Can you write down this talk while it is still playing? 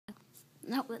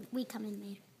No, we come in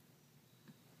later.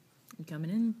 I'm coming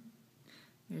in.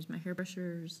 There's my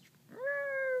hairbrushers.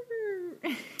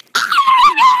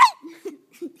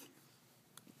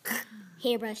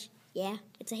 Hairbrush. Yeah,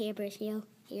 it's a hairbrush, yo.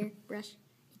 Hairbrush.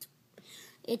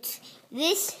 It's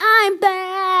this. I'm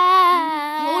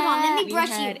back. Hold on, let me brush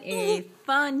We had a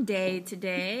fun day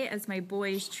today as my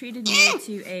boys treated me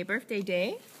to a birthday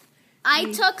day.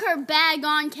 I took her bag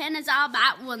on Kennesaw,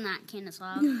 not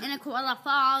Kennesaw, in Aquila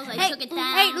Falls. I took it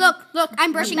down. Hey, look,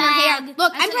 I'm brushing your hair.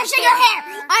 Look, I'm brushing your hair.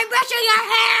 I'm brushing your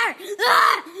hair.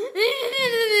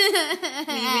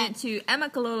 We went to Emma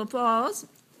Falls,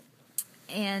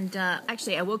 and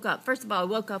actually I woke up. First of all, I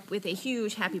woke up with a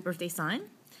huge happy birthday sign.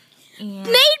 And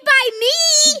Made by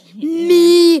me!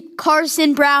 Me,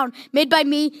 Carson Brown. Made by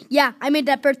me. Yeah, I made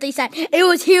that birthday sign. It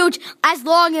was huge, as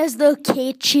long as the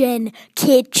kitchen.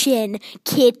 Kitchen.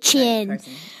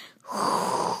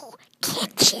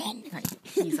 Right.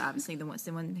 He's obviously the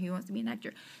one who wants to be an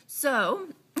actor. So,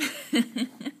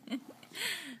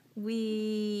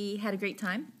 we had a great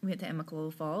time. We went to Emma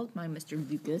Falls. My Mr.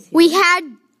 Lucas. We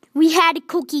had a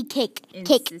cookie cake.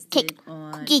 Cookie cake.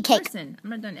 Carson, I'm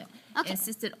not done yet. Okay.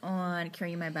 Insisted on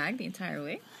carrying my bag the entire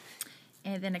way.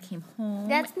 And then I came home.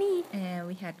 That's me. And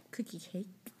we had cookie cake,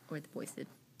 or the boys did.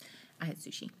 I had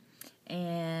sushi.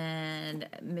 And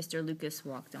Mr. Lucas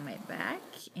walked on my back,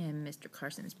 and Mr.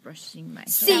 Carson is brushing my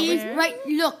hair.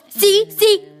 Look.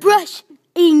 See,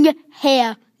 brushing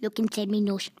hair. Look inside my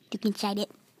nose. Look inside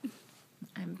it.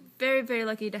 I'm very, very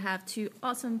lucky to have two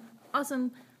awesome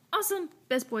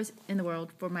best boys in the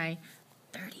world for my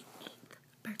 38th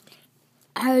birthday.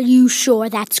 Are you sure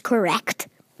that's correct?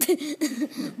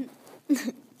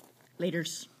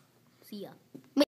 Laters. See ya.